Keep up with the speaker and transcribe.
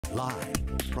Live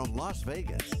from Las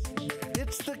Vegas,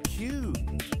 it's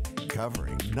theCUBE,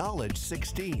 covering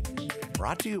Knowledge16,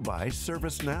 brought to you by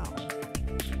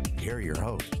ServiceNow. Here are your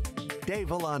hosts, Dave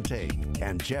Vellante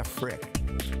and Jeff Frick.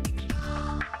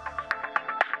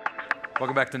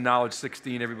 Welcome back to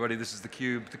Knowledge16, everybody. This is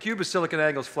theCUBE. theCUBE is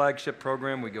SiliconAngle's flagship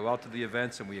program. We go out to the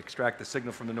events and we extract the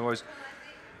signal from the noise.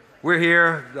 We're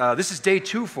here, this is day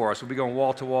 2 for us. We'll be going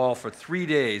wall to wall for 3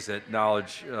 days at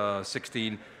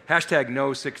Knowledge16. Hashtag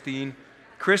Know16.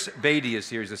 Chris Bedi is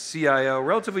here. He's a CIO,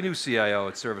 relatively new CIO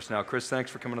at ServiceNow. Chris,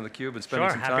 thanks for coming on theCUBE and spending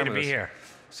some time with us. Sure, happy to be here.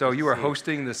 So you were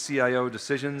hosting the CIO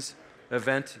Decisions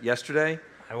event yesterday.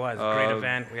 I was, great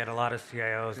event. We had a lot of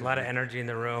CIOs, a lot of energy in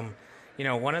the room. You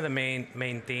know, one of the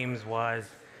main themes was,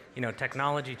 you know,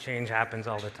 technology change happens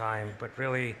all the time, but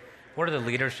really, what are the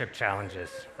leadership challenges,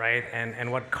 right?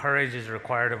 And what courage is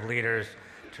required of leaders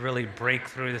to really break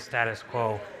through the status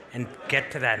quo and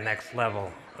get to that next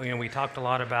level. You know, we talked a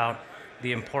lot about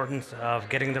the importance of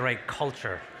getting the right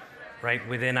culture, right,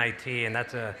 within IT, and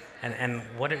and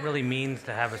what it really means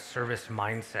to have a service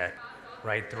mindset,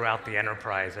 right, throughout the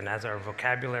enterprise. And as our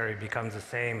vocabulary becomes the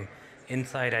same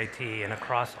inside IT and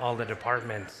across all the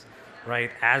departments,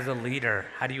 right, as a leader,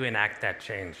 how do you enact that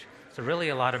change? So really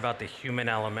a lot about the human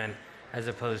element as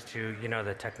opposed to, you know,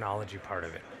 the technology part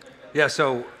of it. Yeah,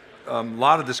 so a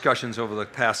lot of discussions over the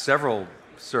past several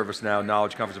ServiceNow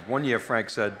Knowledge conferences. One year, Frank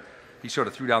said, he sort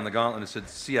of threw down the gauntlet and said,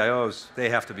 CIOs, they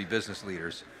have to be business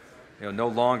leaders. You know, no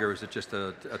longer is it just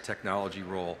a technology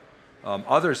role.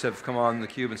 Others have come on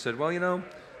theCUBE and said, well, you know,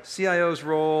 CIO's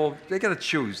role, they got to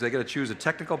choose. They got to choose a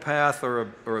technical path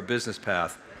or a business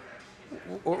path.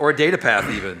 Or a data path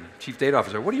even, Chief Data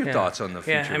Officer. What are your thoughts on the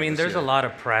future? Yeah, I mean, there's a lot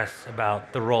of press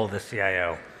about the role of the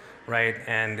CIO, right?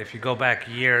 And if you go back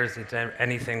years, it's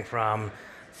anything from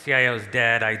CIO's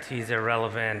dead, IT's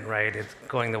irrelevant, right? It's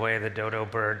going the way of the dodo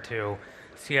bird to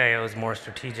CIO's more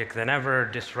strategic than ever,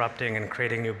 disrupting and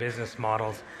creating new business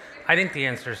models. I think the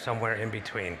answer is somewhere in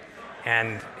between.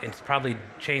 And it's probably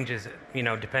changes, you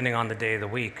know, depending on the day of the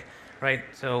week, right?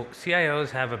 So CIOs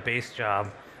have a base job,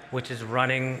 which is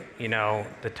running, you know,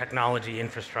 the technology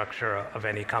infrastructure of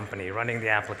any company, running the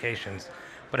applications.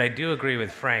 But I do agree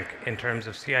with Frank in terms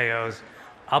of CIOs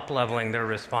up-leveling their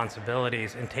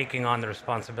responsibilities and taking on the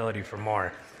responsibility for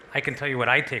more. I can tell you what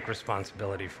I take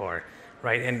responsibility for,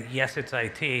 right? And yes, it's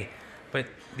IT, but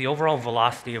the overall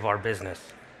velocity of our business.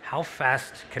 How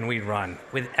fast can we run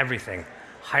with everything?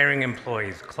 Hiring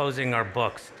employees, closing our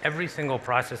books, every single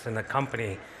process in the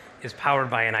company is powered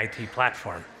by an IT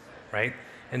platform, right?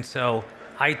 And so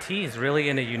IT is really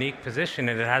in a unique position,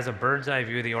 and it has a bird's eye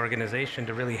view of the organization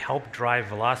to really help drive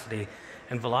velocity.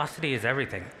 And velocity is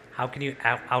everything. How can you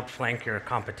outflank your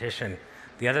competition?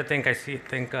 The other thing I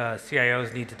think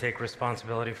CIOs need to take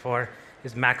responsibility for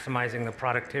is maximizing the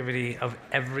productivity of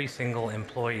every single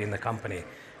employee in the company,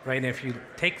 right? And if you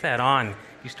take that on,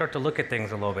 you start to look at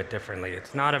things a little bit differently.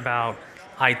 It's not about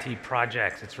IT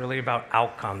projects. It's really about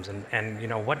outcomes and you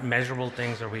know, what measurable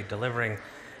things are we delivering?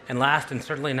 And last, and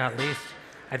certainly not least,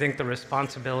 I think the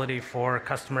responsibility for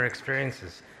customer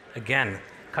experiences. Again,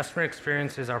 customer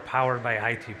experiences are powered by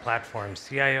IT platforms.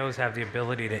 CIOs have the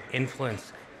ability to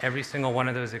influence every single one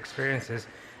of those experiences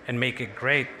and make it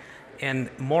great. And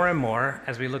more,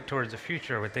 as we look towards the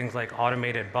future with things like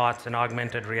automated bots and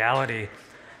augmented reality,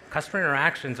 customer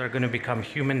interactions are going to become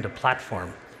human to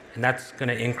platform. And that's going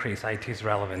to increase IT's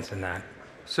relevance in that.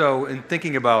 So in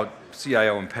thinking about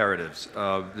CIO imperatives,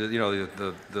 you know,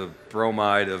 the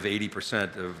bromide of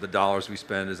 80% of the dollars we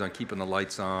spend is on keeping the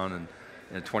lights on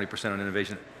and 20% on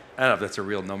innovation. I don't know if that's a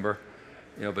real number,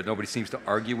 you know, but nobody seems to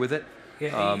argue with it.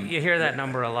 Yeah, you hear that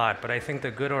number a lot, but I think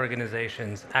the good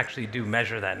organizations actually do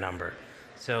measure that number.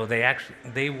 So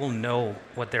they will know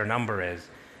what their number is.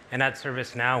 And at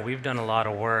ServiceNow, we've done a lot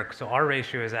of work. So our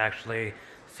ratio is actually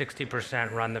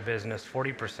 60% run the business,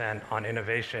 40% on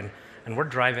innovation. And we're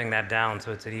driving that down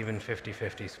so it's an even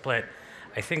 50-50 split.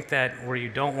 I think that where you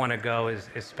don't want to go is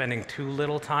spending too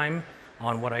little time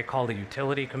on what I call the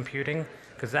utility computing,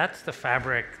 because that's the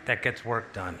fabric that gets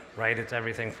work done, right? It's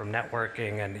everything from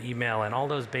networking and email and all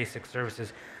those basic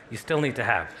services you still need to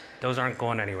have. Those aren't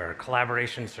going anywhere.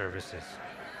 Collaboration services.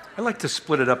 I'd like to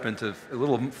split it up into a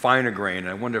little finer grain.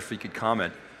 I wonder if you could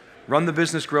comment. Run the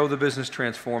business, grow the business,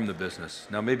 transform the business.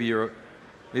 Now maybe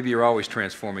you're always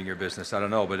transforming your business, I don't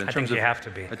know, but in terms of, you have to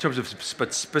be. In terms of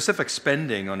specific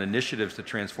spending on initiatives to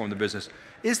transform the business,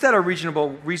 is that a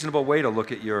reasonable way to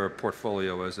look at your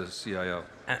portfolio as a CIO?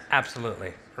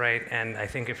 Absolutely, right? And I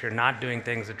think if you're not doing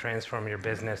things to transform your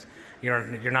business,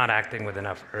 you're not acting with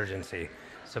enough urgency.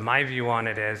 So my view on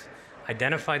it is,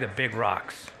 identify the big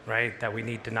rocks, right, that we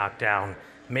need to knock down.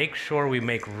 Make sure we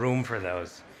make room for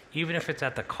those. even if it's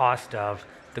at the cost of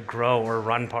the grow or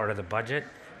run part of the budget.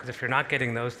 Because if you're not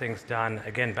getting those things done,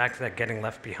 again, back to that getting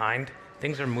left behind,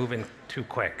 things are moving too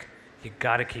quick. You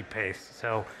got to keep pace.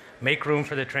 So make room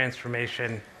for the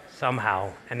transformation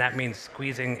somehow, and that means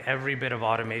squeezing every bit of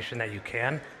automation that you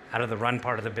can out of the run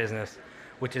part of the business,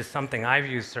 which is something I've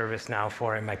used ServiceNow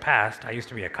for in my past. I used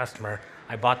to be a customer.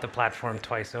 I bought the platform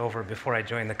twice over before I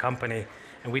joined the company,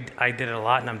 and I did it a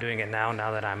lot, and I'm doing it now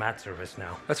that I'm at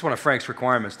ServiceNow. That's one of Frank's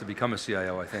requirements to become a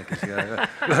CIO, I think.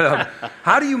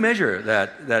 How do you measure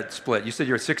that split? You said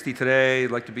you're at 60 today,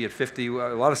 you'd like to be at 50. A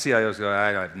lot of CIOs go,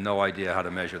 I have no idea how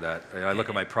to measure that. I look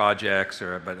at my projects,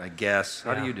 but I guess.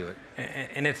 How do you do it?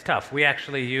 And it's tough. We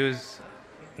actually use,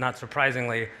 not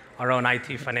surprisingly, our own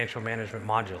IT financial management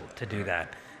module to do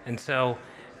that. And so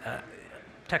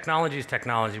technology is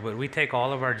technology, but we take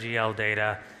all of our GL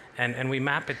data and we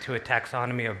map it to a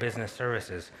taxonomy of business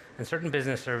services. And certain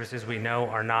business services we know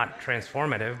are not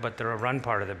transformative, but they're a run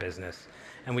part of the business.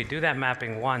 And we do that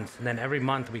mapping once, and then every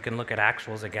month we can look at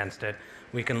actuals against it.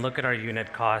 We can look at our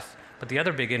unit costs, but the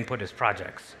other big input is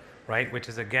projects, right? Which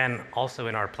is, again, also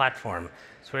in our platform.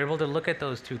 So we're able to look at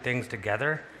those two things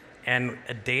together and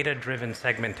a data-driven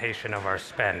segmentation of our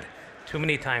spend. Too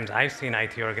many times I've seen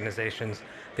IT organizations,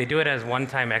 they do it as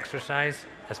one-time exercise,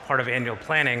 as part of annual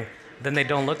planning, then they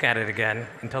don't look at it again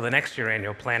until the next year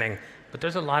annual planning. But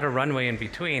there's a lot of runway in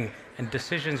between and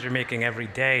decisions you're making every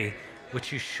day,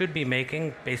 which you should be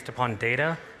making based upon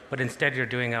data, but instead you're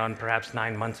doing it on perhaps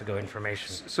 9 months ago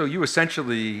information. So you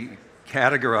essentially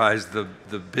categorize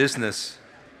the business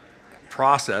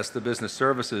process, the business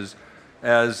services,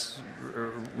 as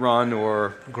run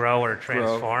or grow or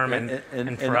transform, and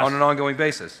for us, on an ongoing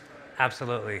basis.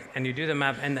 Absolutely, and you do the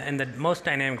map, and the most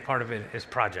dynamic part of it is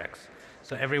projects.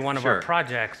 So every one of our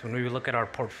projects, when we look at our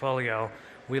portfolio,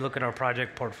 we look at our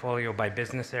project portfolio by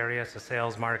business area, so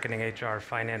sales, marketing, HR,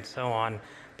 finance, so on.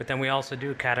 But then we also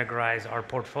do categorize our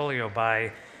portfolio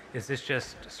by, is this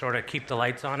just sort of keep the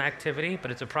lights on activity, but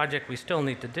it's a project we still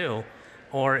need to do,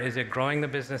 or is it growing the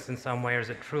business in some way, or is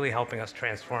it truly helping us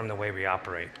transform the way we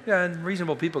operate? Yeah, and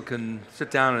reasonable people can sit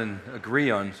down and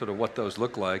agree on sort of what those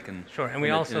look like and, sure. And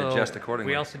adjust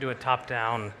accordingly. We also do a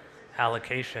top-down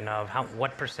allocation of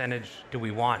what percentage do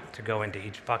we want to go into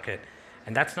each bucket.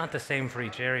 And that's not the same for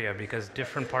each area because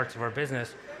different parts of our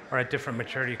business are at different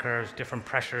maturity curves, different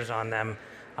pressures on them.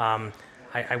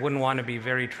 I wouldn't want to be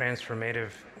very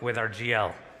transformative with our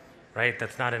GL, right?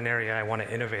 That's not an area I want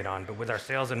to innovate on. But with our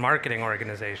sales and marketing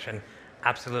organization,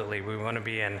 absolutely. We want to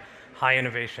be in high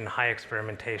innovation, high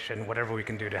experimentation, whatever we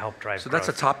can do to help drive growth. That's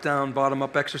a top-down,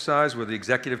 bottom-up exercise where the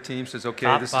executive team says,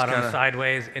 okay, this is kind of... Top, bottom,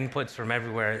 sideways, inputs from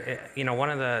everywhere. One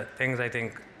of the things I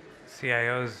think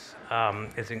CIOs,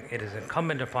 it is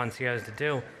incumbent upon CIOs to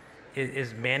do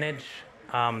is manage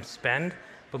spend,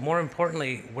 but more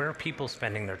importantly, where are people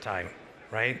spending their time,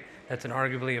 right? That's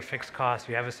arguably a fixed cost.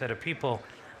 You have a set of people,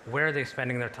 where are they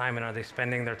spending their time, and are they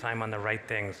spending their time on the right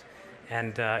things?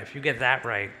 And if you get that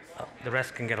right, the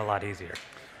rest can get a lot easier.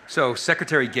 So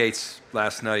Secretary Gates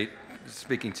last night,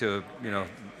 speaking to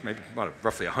maybe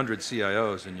roughly 100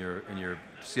 CIOs in your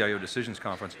CIO Decisions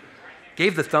Conference,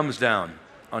 gave the thumbs down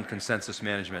on consensus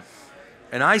management.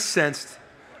 And I sensed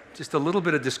just a little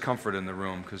bit of discomfort in the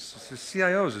room because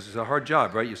CIOs is a hard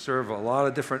job, right? You serve a lot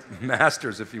of different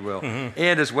masters, if you will. Mm-hmm.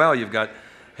 And as well, you've got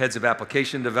heads of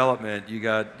application development, you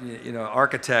got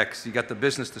architects, you got the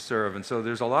business to serve, and so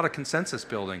there's a lot of consensus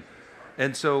building.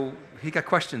 And so he got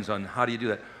questions on how do you do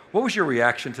that. What was your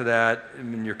reaction to that? I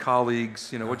mean, your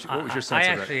colleagues, what was your sense of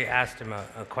that? I actually asked him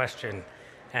a question,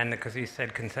 and because he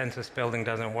said consensus building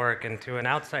doesn't work, and to an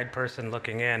outside person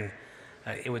looking in,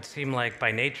 it would seem like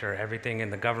by nature everything in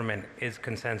the government is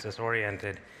consensus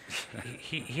oriented.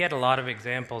 He had a lot of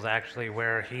examples actually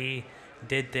where he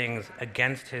did things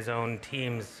against his own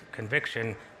team's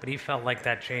conviction, but he felt like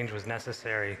that change was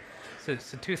necessary. So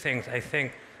two things. I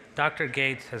think Dr.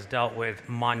 Gates has dealt with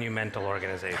monumental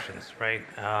organizations, right?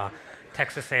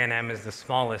 Texas A&M is the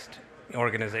smallest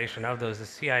organization of those, the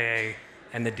CIA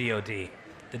and the DoD.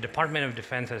 The Department of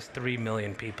Defense has 3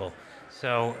 million people.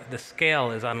 So the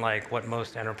scale is unlike what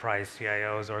most enterprise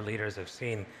CIOs or leaders have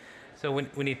seen. So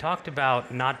when he talked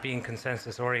about not being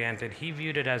consensus oriented, he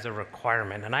viewed it as a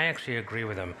requirement, and I actually agree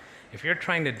with him. If you're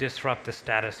trying to disrupt the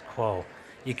status quo,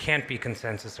 you can't be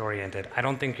consensus oriented. I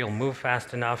don't think you'll move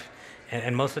fast enough,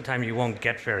 and most of the time you won't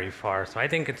get very far. So I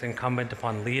think it's incumbent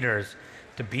upon leaders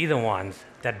to be the ones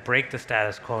that break the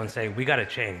status quo and say, we got to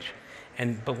change.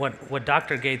 But what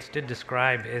Dr. Gates did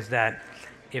describe is that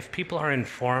if people are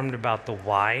informed about the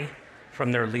why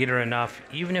from their leader enough,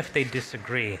 even if they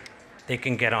disagree, they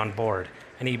can get on board.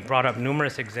 And he brought up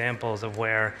numerous examples of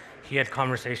where he had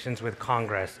conversations with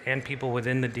Congress and people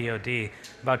within the DoD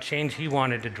about change he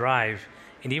wanted to drive.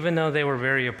 And even though they were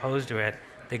very opposed to it,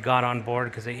 they got on board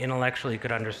because they intellectually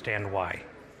could understand why.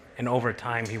 And over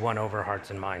time, he won over hearts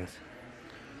and minds.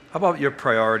 How about your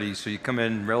priorities? So you come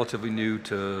in relatively new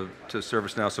to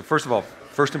ServiceNow. So first of all,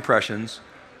 first impressions,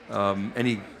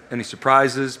 any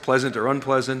surprises, pleasant or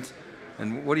unpleasant,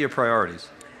 and what are your priorities?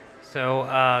 So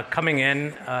coming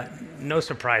in, no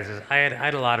surprises. I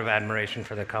had a lot of admiration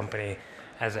for the company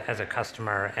as a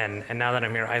customer, and now that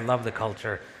I'm here, I love the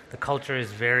culture. The culture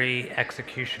is very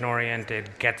execution oriented,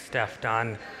 get stuff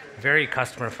done, very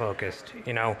customer focused.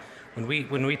 You know,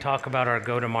 when we talk about our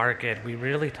go-to-market, we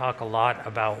really talk a lot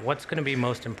about what's going to be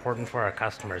most important for our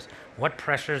customers. What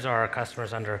pressures are our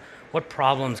customers under? What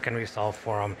problems can we solve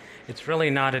for them? It's really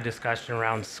not a discussion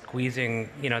around squeezing,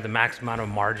 you know, the maximum amount of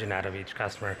margin out of each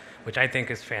customer, which I think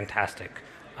is fantastic.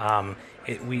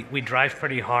 We drive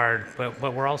pretty hard, but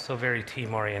we're also very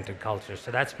team-oriented culture,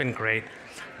 so that's been great.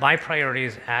 My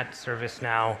priorities at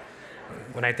ServiceNow,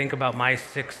 when I think about my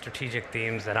 6 strategic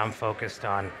themes that I'm focused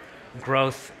on,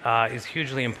 growth is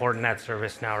hugely important at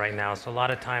ServiceNow right now, so a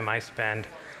lot of time I spend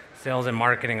sales and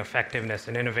marketing effectiveness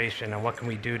and innovation and what can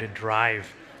we do to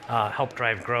help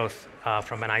drive growth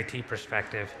from an IT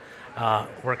perspective.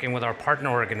 Working with our partner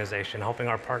organization, helping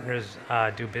our partners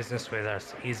do business with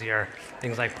us easier,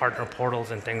 things like partner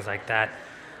portals and things like that.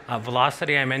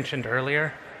 Velocity I mentioned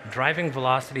earlier, driving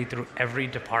velocity through every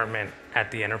department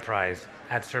at the enterprise,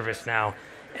 at ServiceNow,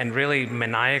 and really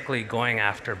maniacally going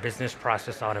after business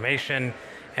process automation.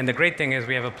 And the great thing is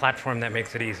we have a platform that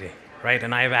makes it easy, right?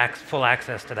 And I have full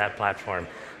access to that platform.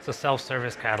 So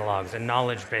self-service catalogs and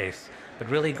knowledge base, but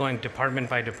really going department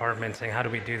by department, saying how do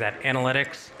we do that?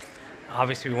 Analytics.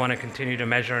 Obviously, we want to continue to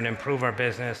measure and improve our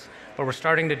business, but we're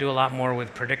starting to do a lot more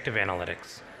with predictive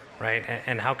analytics, right?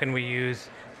 And how can we use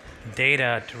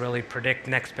data to really predict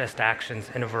next best actions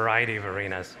in a variety of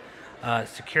arenas?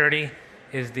 Security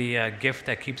is the gift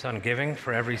that keeps on giving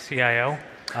for every CIO,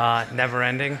 never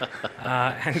ending.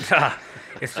 And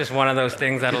it's just one of those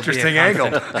things that'll Interesting be a angle.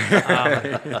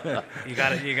 You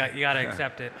gotta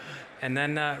accept it. And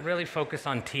then really focus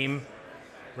on team.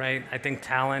 Right? I think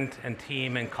talent and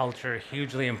team and culture are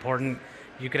hugely important.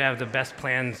 You could have the best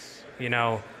plans, you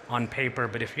know, on paper,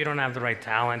 but if you don't have the right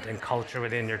talent and culture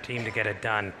within your team to get it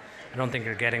done, I don't think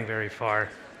you're getting very far.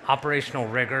 Operational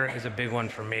rigor is a big one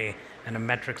for me, and a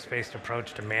metrics-based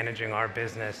approach to managing our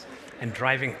business and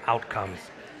driving outcomes.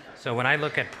 So when I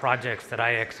look at projects that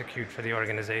I execute for the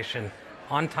organization,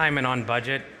 on time and on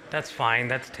budget, that's fine,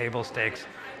 that's table stakes.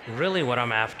 Really what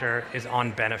I'm after is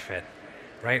on benefit.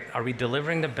 Right? Are we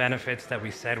delivering the benefits that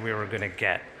we said we were going to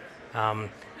get?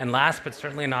 And last but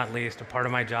certainly not least, a part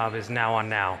of my job is now on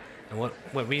now. And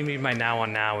what we mean by now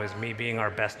on now is me being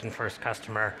our best and first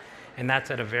customer. And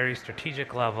that's at a very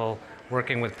strategic level,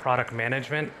 working with product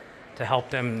management to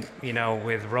help them, you know,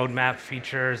 with roadmap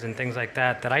features and things like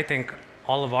that, that I think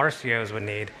all of our CEOs would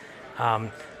need.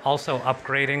 Also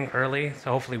upgrading early,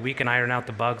 so hopefully we can iron out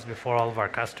the bugs before all of our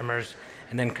customers,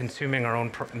 and then consuming our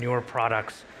own newer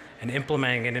products and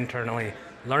implementing it internally,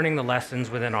 learning the lessons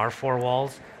within our 4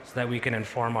 walls so that we can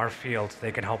inform our field so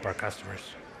they can help our customers.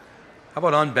 How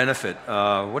about on benefit?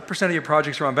 What % of your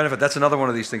projects are on benefit? That's another one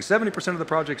of these things. 70% of the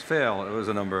projects fail. It was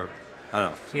a number, I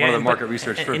don't know, one of the market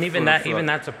research. And even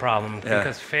that's a problem,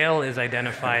 because fail is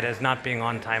identified as not being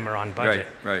on time or on budget.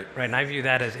 Right. And I view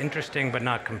that as interesting but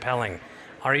not compelling.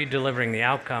 Are you delivering the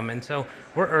outcome? And so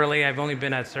we're early. I've only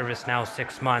been at ServiceNow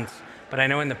 6 months, but I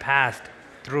know in the past,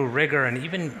 through rigor and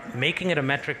even making it a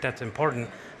metric that's important,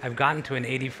 I've gotten to an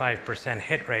 85%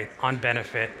 hit rate on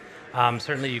benefit.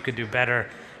 Certainly you could do better,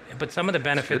 but some of the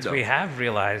benefits we have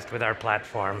realized with our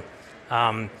platform,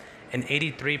 an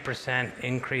 83%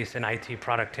 increase in IT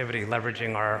productivity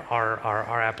leveraging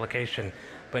our application,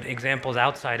 but examples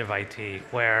outside of IT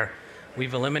where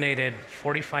we've eliminated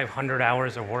 4,500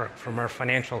 hours of work from our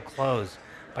financial close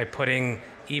by putting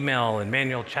email and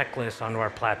manual checklists onto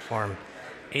our platform.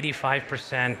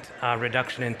 85%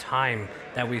 reduction in time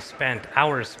that we spent,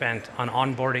 hours spent on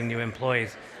onboarding new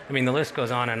employees. I mean, the list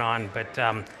goes on,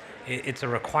 but it's a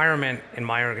requirement in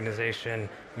my organization.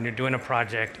 When you're doing a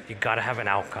project, you gotta have an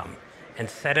outcome and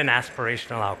set an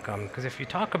aspirational outcome. Because if you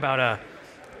talk about a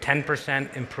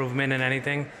 10% improvement in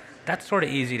anything, that's sort of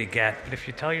easy to get. But if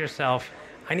you tell yourself,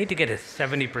 I need to get a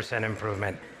 70%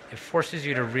 improvement, it forces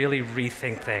you to really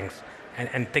rethink things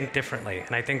and think differently.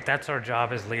 And I think that's our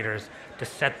job as leaders, to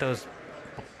set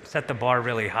the bar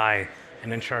really high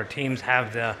and ensure our teams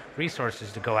have the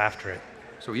resources to go after it.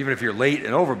 So even if you're late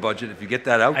and over budget, if you get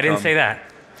that outcome. I didn't say that.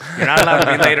 You're not allowed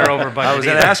to be late or over budget. I was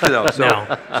going to ask you though. So,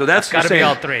 No. so that's Got to be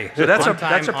all three. So that's On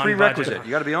time, that's a on prerequisite. budget.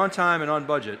 You got to be on time and on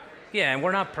budget. Yeah, and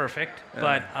we're not perfect,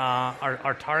 but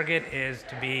our target is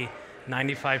to be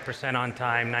 95% on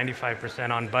time,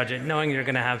 95% on budget, knowing you're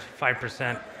going to have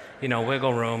 5%,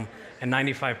 wiggle room, and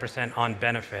 95% on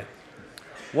benefit.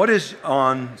 What is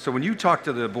on? So when you talk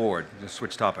to the board, just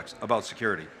switch topics about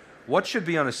security, what should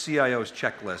be on a CIO's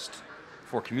checklist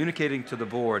for communicating to the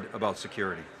board about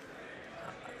security?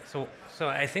 So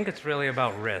I think it's really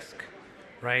about risk,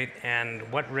 right? And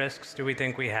what risks do we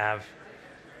think we have?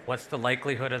 What's the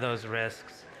likelihood of those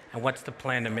risks? And what's the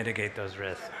plan to mitigate those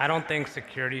risks? I don't think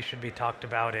security should be talked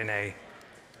about in a,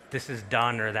 this is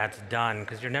done or that's done,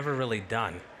 because you're never really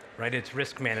done, right? It's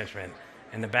risk management.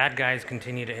 And the bad guys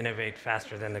continue to innovate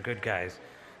faster than the good guys.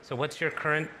 So what's your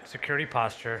current security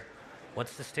posture?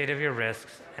 What's the state of your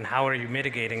risks? And how are you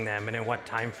mitigating them and in what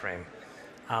time frame?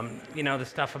 The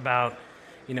stuff about,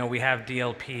 we have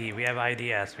DLP, we have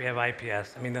IDS, we have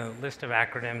IPS. I mean, the list of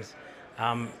acronyms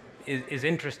is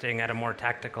interesting at a more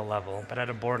tactical level, but at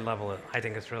a board level, I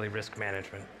think it's really risk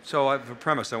management. So I have a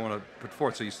premise I want to put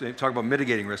forth. So you talk about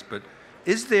mitigating risk, but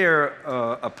is there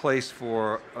a place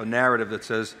for a narrative that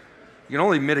says you can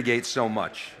only mitigate so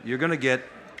much? You're going to get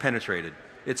penetrated.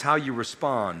 It's how you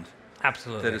respond.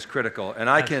 Absolutely. That is critical. And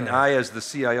I as the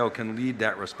CIO can lead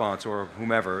that response, or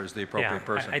whomever is the appropriate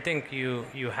person. I think you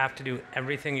have to do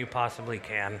everything you possibly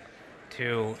can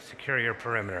to secure your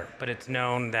perimeter, but it's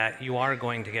known that you are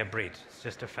going to get breached. It's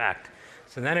just a fact.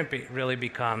 So then it really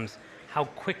becomes how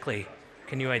quickly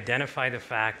can you identify the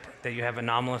fact that you have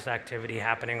anomalous activity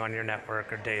happening on your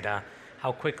network or data?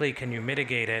 How quickly can you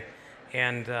mitigate it?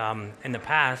 And in the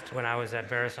past, when I was at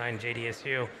VeriSign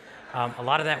JDSU, a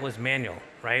lot of that was manual,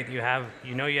 right? You have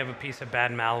a piece of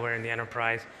bad malware in the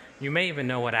enterprise. You may even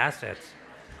know what assets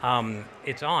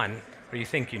it's on, or you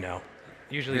think you know.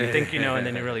 Usually you think you know, and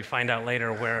then you really find out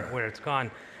later where it's gone.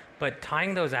 But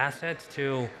tying those assets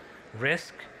to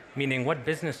risk, meaning what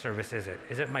business service is it?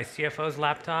 Is it my CFO's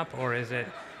laptop, or is it,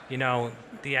 the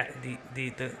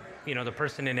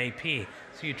person in AP?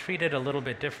 So you treat it a little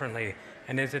bit differently.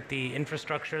 And is it the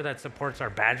infrastructure that supports our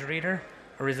badge reader,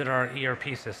 or is it our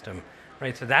ERP system,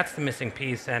 right? So that's the missing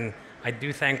piece, and I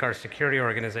do thank our security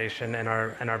organization and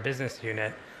our business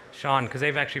unit, Sean, because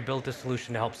they've actually built a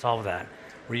solution to help solve that,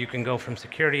 where you can go from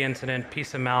security incident,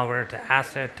 piece of malware, to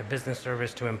asset, to business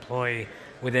service, to employee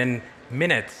within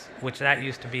minutes, which that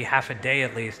used to be half a day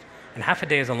at least, and half a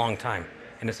day is a long time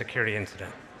in a security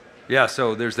incident. Yeah,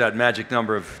 so there's that magic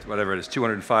number of whatever it is,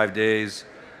 205 days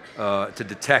to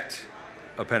detect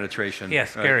a penetration. Yeah,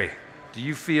 scary. Do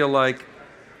you feel like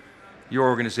your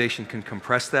organization can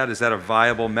compress that? Is that a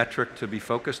viable metric to be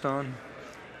focused on?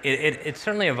 It's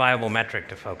certainly a viable metric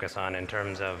to focus on in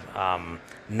terms of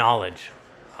knowledge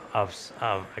of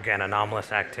again,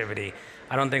 anomalous activity.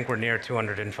 I don't think we're near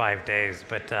 205 days,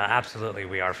 but absolutely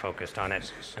we are focused on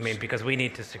it. I mean, because we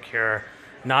need to secure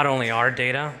not only our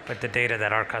data, but the data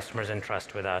that our customers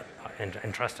entrust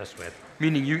us with.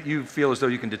 Meaning you feel as though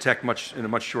you can detect in a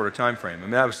much shorter time frame. I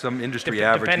mean, that was some industry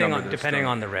average number. Depending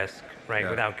on the risk, right? Yeah.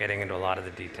 Without getting into a lot of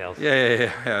the details.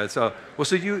 Yeah. It's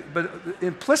but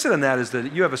implicit in that is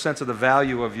that you have a sense of the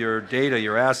value of your data,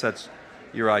 your assets,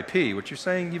 your IP, which you're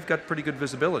saying you've got pretty good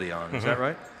visibility on. Mm-hmm. Is that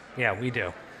right? Yeah, we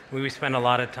do. We spend a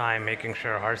lot of time making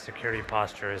sure our security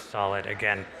posture is solid.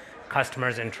 Again,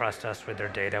 customers entrust us with their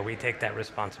data. We take that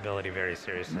responsibility very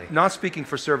seriously. Not speaking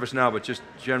for ServiceNow, but just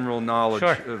general knowledge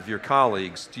Sure. of your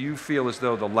colleagues, do you feel as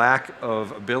though the lack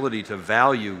of ability to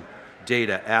value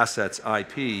data, assets,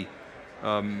 IP,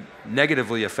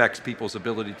 negatively affects people's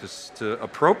ability to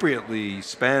appropriately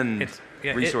spend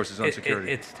resources on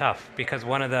security? It's tough, because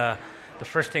one of the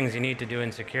first things you need to do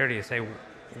in security is say,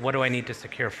 what do I need to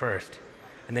secure first?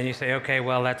 And then you say, okay,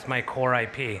 well, that's my core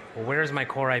IP. Well, where's my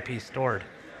core IP stored?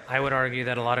 I would argue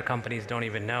that a lot of companies don't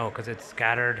even know, because it's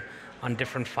scattered on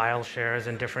different file shares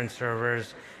and different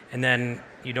servers, and then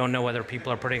you don't know whether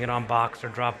people are putting it on Box or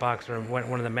Dropbox or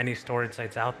one of the many storage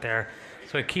sites out there.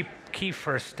 So a key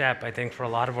first step, I think, for a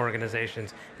lot of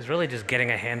organizations is really just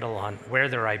getting a handle on where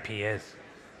their IP is.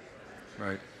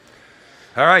 Right.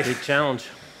 All right. Big challenge.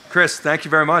 Chris, thank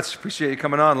you very much. Appreciate you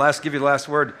coming on. Give you the last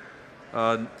word.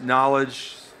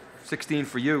 Knowledge16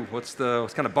 for you. What's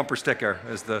kind of bumper sticker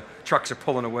as the trucks are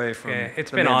pulling away from?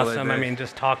 It's been awesome. I mean,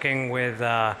 just talking with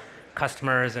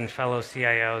customers and fellow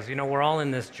CIOs. We're all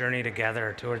in this journey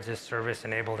together towards this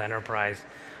service-enabled enterprise.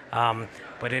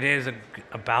 But it is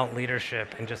about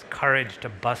leadership and just courage to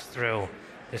bust through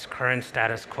this current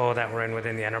status quo that we're in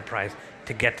within the enterprise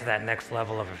to get to that next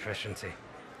level of efficiency.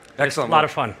 Excellent. A lot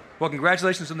of fun. Well,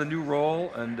 congratulations on the new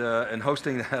role and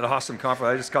hosting that awesome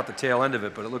conference. I just caught the tail end of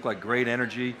it, but it looked like great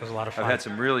energy. It was a lot of fun. I've had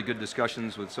some really good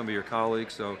discussions with some of your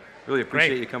colleagues, so really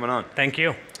appreciate you coming on. Thank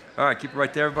you. All right, keep it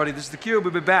right there, everybody. This is theCUBE.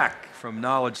 We'll be back from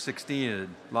Knowledge16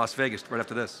 in Las Vegas right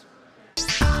after this.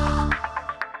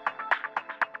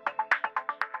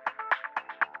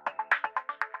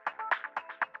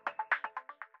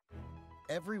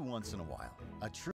 Every once in a while, a true